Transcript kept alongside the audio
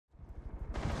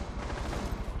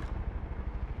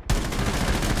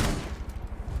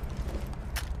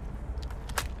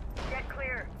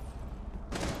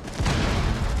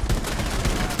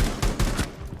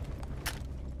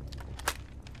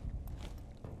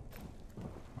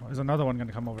There's another one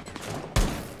gonna come over.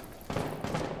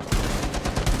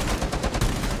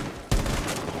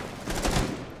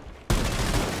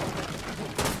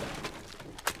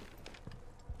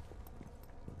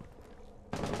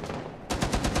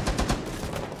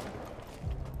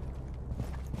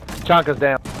 Chonka's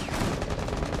down.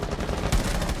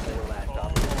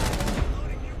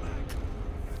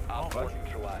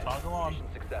 Toggle on.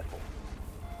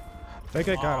 I think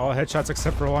I got all headshots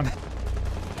except for one.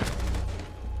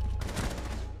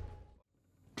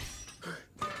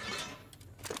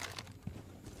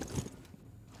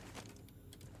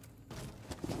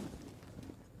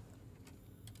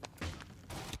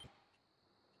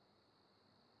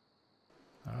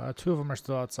 Two of them are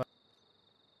still outside.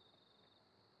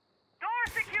 Door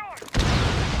secure.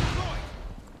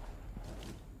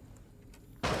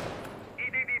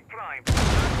 EDD prime.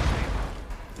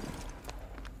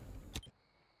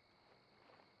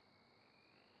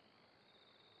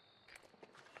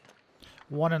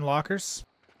 One in lockers.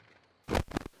 Can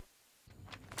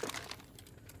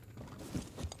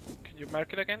you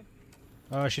mark it again?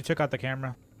 She took out the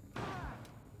camera.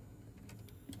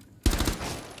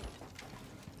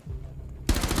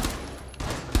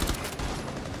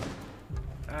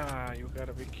 Ah, you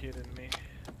gotta be kidding me.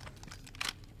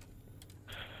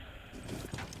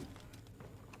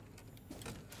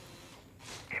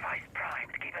 Device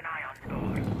primed. Keep an eye on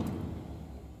door.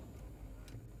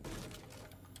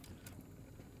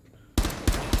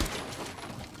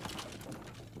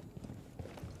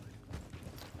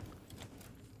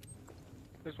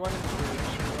 There's one in the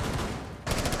projection room.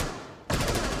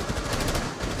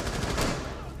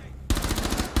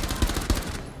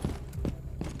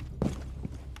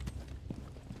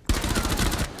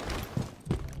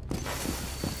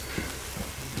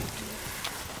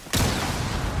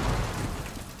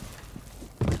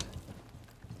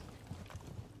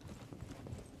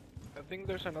 I think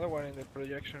there's another one in the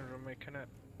projection room. I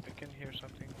can hear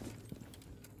something.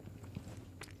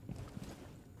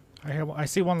 I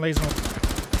see one laser.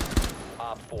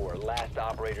 Op 4, last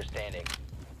operator standing.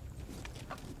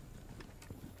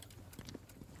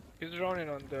 He's running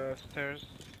on the stairs.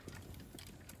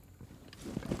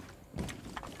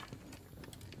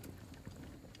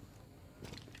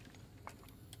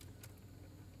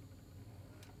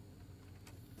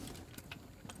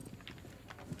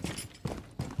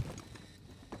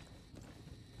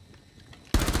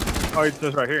 Oh, he's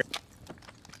just right here.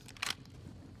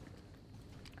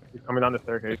 He's coming down the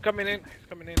staircase. He's coming in. He's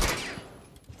coming in.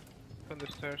 On the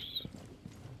stairs.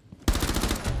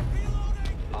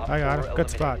 I got it. Good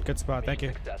spot. Good spot. Thank you.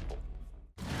 Successful.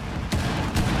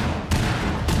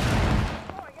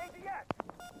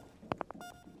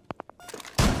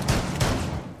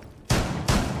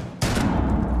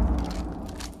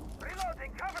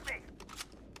 Reloading. Cover me.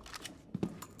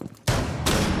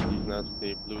 He's nuts.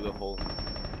 They blew the hole.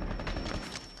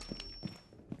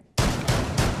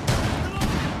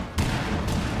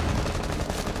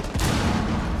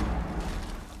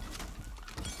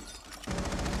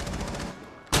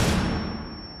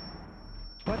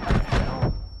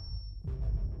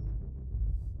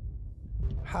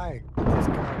 Hi, this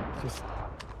guy just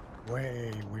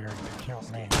way weird to kill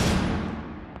me.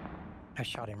 I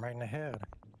shot him right in the head.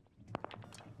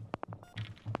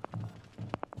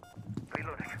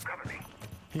 Reloading. Cover me.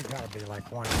 He's gotta be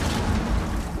like one.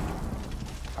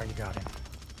 Oh, you got him.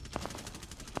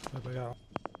 There we go.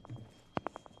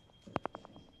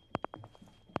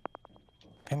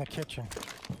 In the kitchen,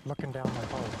 looking down the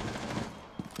hole.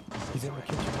 He's in the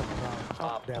kitchen looking down.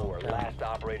 Op 4, last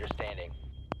operator standing.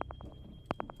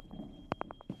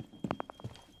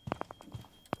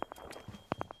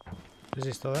 Is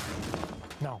he still there?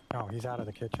 No, he's out of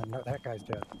the kitchen. No, that guy's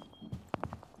dead.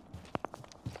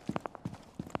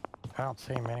 I don't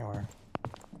see him anywhere.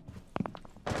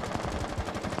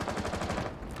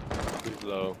 He's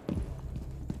low.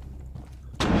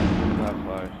 Not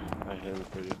flash. I hit him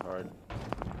pretty hard.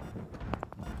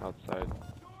 Outside.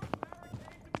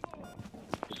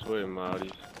 Just wait him out.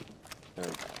 He's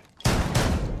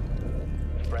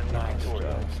Friendly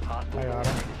victorious. I Hostile got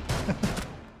him.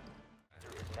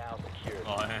 is now secured.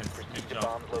 Oh, and Proceed to jump.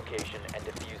 bomb's location and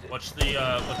defuse it. What's the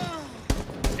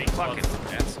big Fucking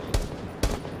asshole.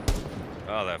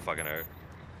 Oh, that fucking hurt.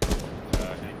 I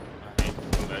hate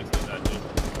scumbags like that,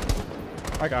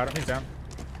 dude. I got him. He's down.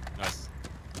 Nice.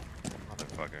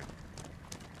 Motherfucker.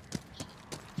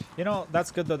 You know,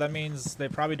 that's good though. That means they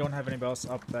probably don't have anybody else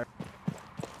up there.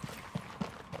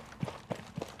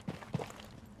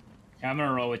 I'm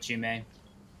gonna roll with you, May.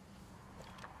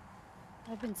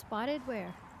 I've been spotted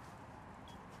where?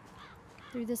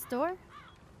 Through this door?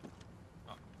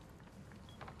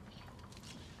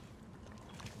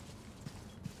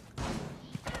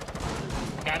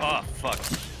 Oh, fuck.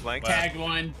 Flank. Tagged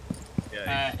one.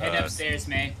 Yeah. Head upstairs,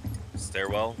 May.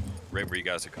 Stairwell. Right where you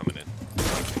guys are coming in.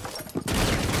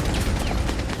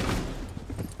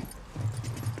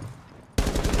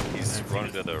 He's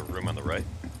running to the room on the right.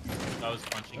 I was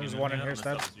punching There's him one in there, here, unless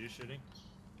that Stabs. was you shooting.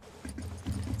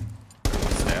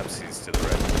 Stabs. He's to the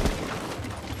right.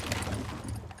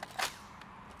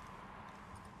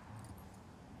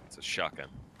 It's a shotgun.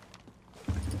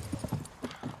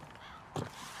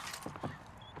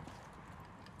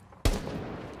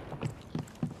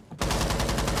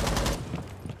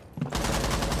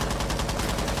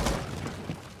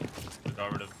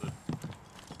 Got rid of the.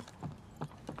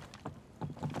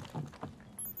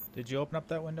 Did you open up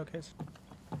that window case?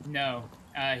 No.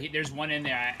 There's one in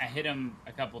there. I hit him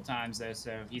a couple times though,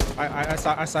 so he's. I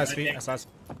saw his feet. I saw his...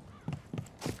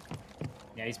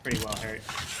 Yeah, he's pretty well hurt.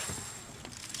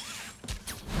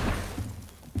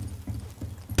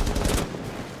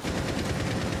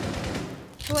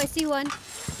 Oh, I see one.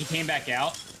 He came back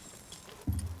out.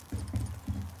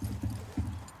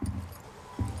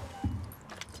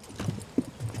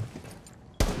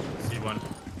 See one.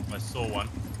 I saw one.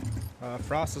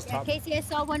 Frost is Yeah, top. Casey, I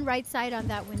saw one right side on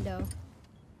that window.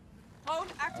 Phone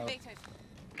activated.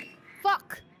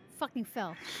 Fuck! Fucking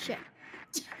fell. Shit.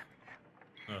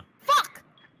 Huh. Fuck!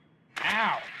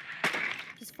 Ow!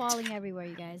 Just falling everywhere,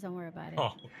 you guys. Don't worry about it.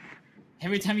 Oh.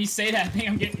 Every time you say that, I think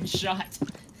I'm getting shot.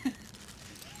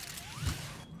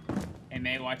 Hey,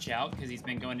 May, watch out, because he's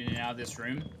been going in and out of this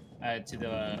room to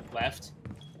the left.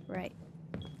 Right.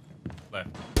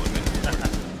 Left.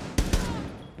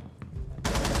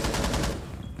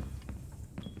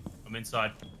 I'm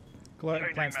inside.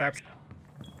 Plant stabs.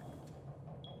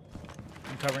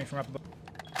 I'm covering from up above.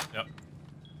 Yep.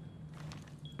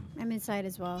 I'm inside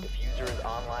as well. Diffuser is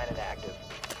online and active.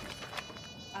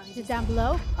 Is it down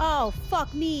below? Oh,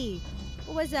 fuck me.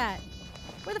 What was that?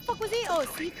 Where the fuck was he? Oh,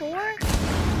 C4?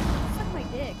 Suck my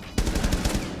dick.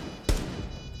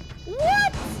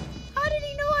 What? How did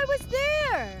he know I was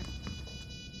there?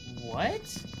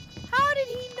 What? How did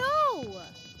he know?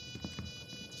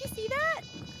 Did you see that?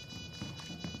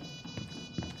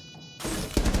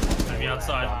 Enemy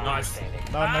outside. Nice.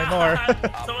 Not anymore.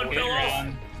 Someone fell off.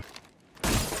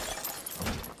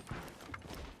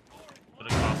 Put a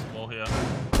glass wall here.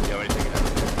 Yeah, what do you think?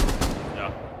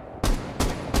 Yeah.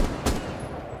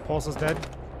 Pulse is dead.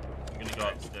 I'm gonna go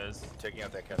upstairs. Taking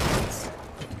out that cat.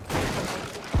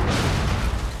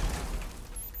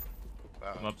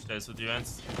 I'm upstairs with you,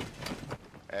 Ants.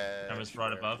 Camera's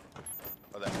right above.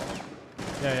 Oh, that wall.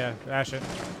 Yeah, Ash it.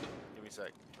 Give me a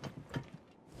sec.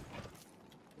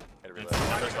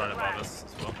 Camera's right above us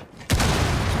as well.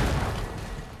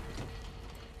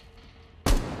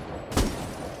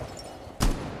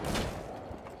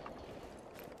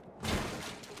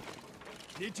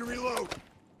 Need to reload.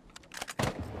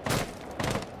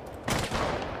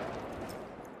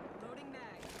 Loading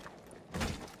mag.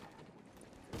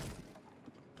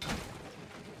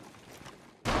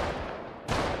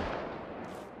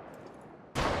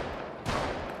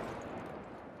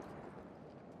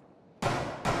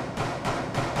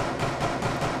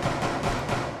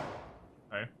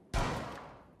 Okay.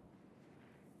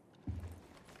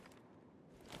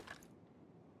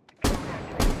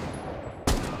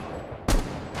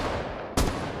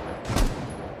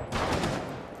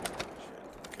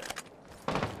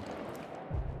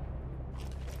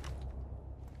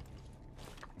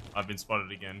 I've been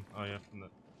spotted again. Oh yeah, from the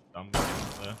dumb guy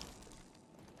there.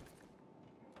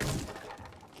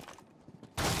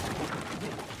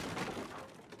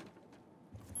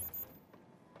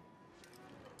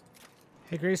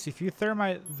 Hey Grace, if you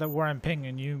thermite the where I'm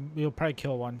pinging, you'll probably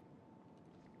kill one.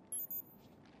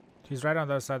 He's right on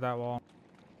the other side of that wall.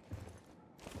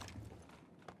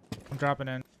 I'm dropping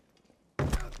in.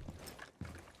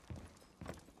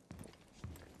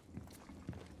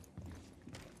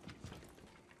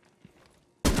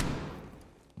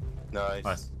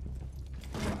 Nice.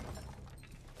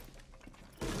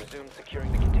 Resume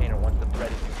securing the container once the threat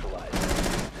is neutralized.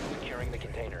 Securing the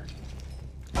container.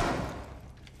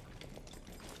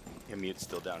 Yeah, mute's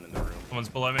still down in the room. Someone's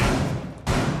below me. Last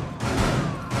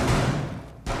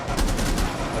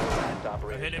I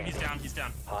operator hit him. He's standing. down. He's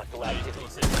down. Hostile He's activity. still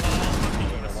sitting.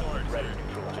 Oh, fucking sword. Threat is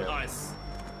neutralized. Nice.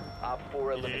 Op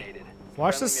 4 eliminated.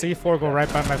 Watch the Friendly C4 go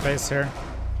right by my face here.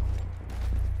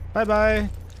 Bye bye.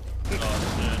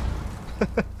 Oh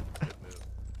shit.